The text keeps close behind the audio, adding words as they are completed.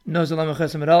Nazir Lam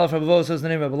Chesem Medalef. Rabbi Vosa says the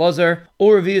name of Rabbi Lazar.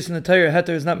 All revius in the Torah heter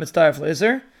is not mitzvah for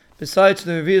Iser. Besides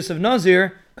the revius of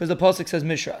Nazir, because the pasuk says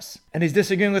mishras, and he's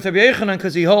disagreeing with Rabbi Yechanan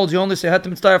because he holds you only say heter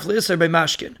mitzvah for Iser by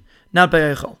mashkin, not by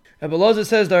Eichel. Rabbi Lazar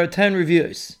says there are 10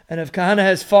 revius, and if Kahana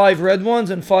has 5 red ones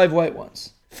and 5 white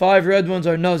ones. 5 red ones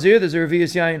are Nazir. There's a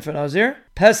revius yayin for Nazir.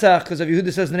 Pesach, because if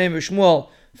Yehuda says the name of Shmuel,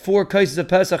 4 cases of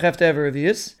Pesach have to have a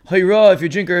revius. Hayra, if you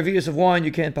drink a revius of wine,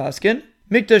 you can't paskin.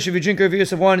 Mikdash, if you drink a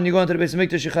revius of wine and you go into the base of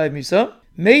Mikdash, you chayiv misa.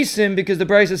 Mesim, because the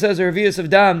Brisa says a revius of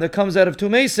dam that comes out of 2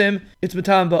 mesim, it's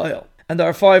matam ba'il. And there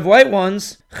are 5 white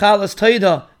ones, chalas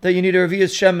taida, that you need a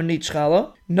revius shemen needs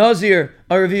chala. Nazir,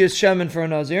 a revius shemen for a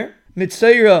Nazir.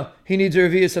 Mitzeira, he needs a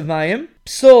revius of mayim.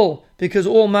 Psul, because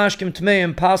all mashkim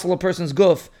tmeim passel a person's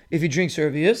guf if he drinks a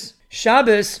revius.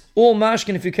 Shabbos, all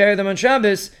mashkin, if you carry them on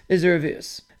Shabbos, is a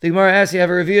revius. The Gemara asks, you have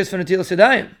a revius for Netilas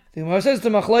Yadayim. The Gemara says to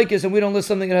machlaikis, and we don't list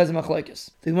something that has a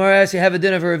machlaikis. The Gemara asks, you have a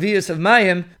din of a revius of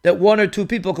mayim that 1 or 2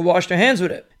 people could wash their hands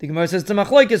with it. The Gemara says to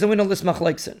machlaikis, and we don't list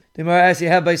machlaiksin. The Gemara asks, you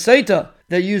have by Saita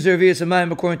that use a revius of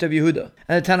mayim according to Yehuda,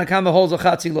 and the Tanakama holds a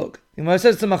chatzi lug. The Gemara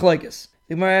says to machlaikis.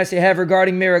 The Gemara asks, you have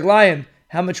regarding meraglayim,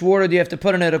 how much water do you have to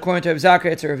put in it according to Avzakar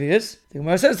it's a revius? The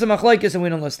Gemara says to machlaikis, and we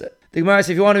don't list it. The Gemara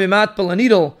says, if you want to be matpil a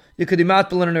needle, you could be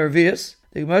matpil in a revius.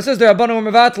 The Gemara says there are Rabbanim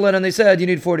Mevatlin, and they said you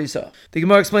need 40 sa. The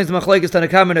Gemara explains the machlaikis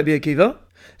Tanakama and Rabbi Akiva.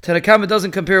 Tanakama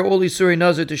doesn't compare all Isuri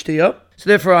Nazir to Shtiya, so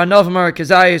therefore Anavim are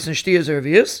Kazayas and Shtiya is a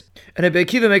revius. And Rabbi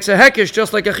Akiva makes a hekish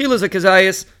just like Achila is a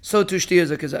Kazayas, so too Shtiya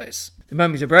is a Kazayas. The Gemara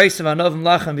makes a brayse of Anavim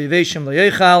Lachem Viveshim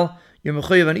Layechal. You're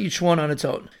mechayiv on each one on its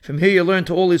own. From here you learn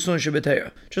to all Isun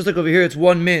Shabbatera. Just like over here it's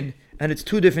 1 min and it's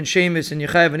 2 different shemis and you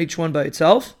chayiv on each one by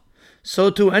itself. So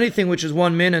too anything which is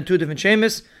 1 min and 2 different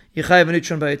shemis, you chayiv on each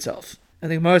one by itself.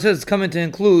 And the Gemara says it's coming to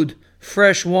include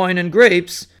fresh wine and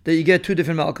grapes that you get 2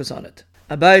 different malchus on it.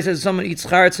 Abai says someone eats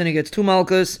charetz and he gets 2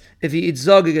 malchus. If he eats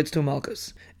zog, he gets 2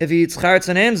 malchus. If he eats charetz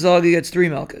and zog, he gets 3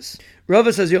 malchus.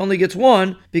 Rava says he only gets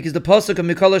 1 because the pasuk of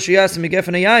Mikala Shiyas and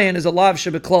Migefen Ayayin is a lav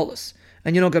shebeklolis,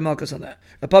 and you don't get malchus on that.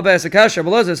 The Papa asks a kasha.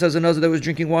 Belazar says another that was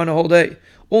drinking wine a whole day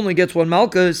only gets 1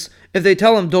 malchus. If they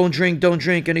tell him don't drink,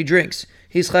 and he drinks,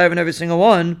 he's chayav in every single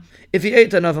one. If he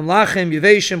ate anavim lachim,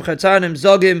 yiveshim, chatzanim,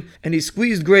 zogim, and he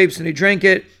squeezed grapes and he drank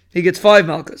it, he gets 5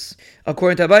 malchus.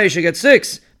 According to Abaye, he should get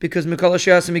 6 because Mikol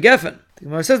Hashiasim Geffen. The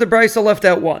Gemara says the Brisa left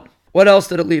out 1. What else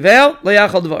did it leave out?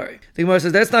 Le'achal dvari. The Gemara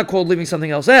says that's not called leaving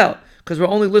something else out because we're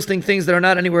only listing things that are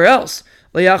not anywhere else.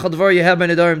 Le'achal dvari you have by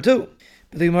nedarim too.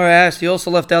 But the Gemara asked, he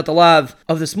also left out the lav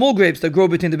of the small grapes that grow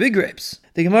between the big grapes.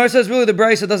 The Gemara says really the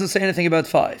Brisa doesn't say anything about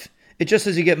 5. It just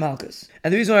says you get malchus.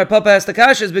 And the reason why Papa asked the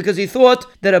kasha is because he thought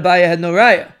that Abaye had no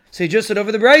raya. So he just said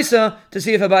over the Brisa to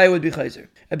see if Abaye would be chayzer.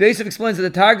 Abaye explains that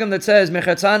the Targum that says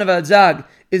mechatzan v'adzag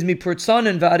is mi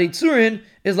purtzanin v'aritzurin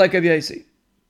is like Rabbi Yossi.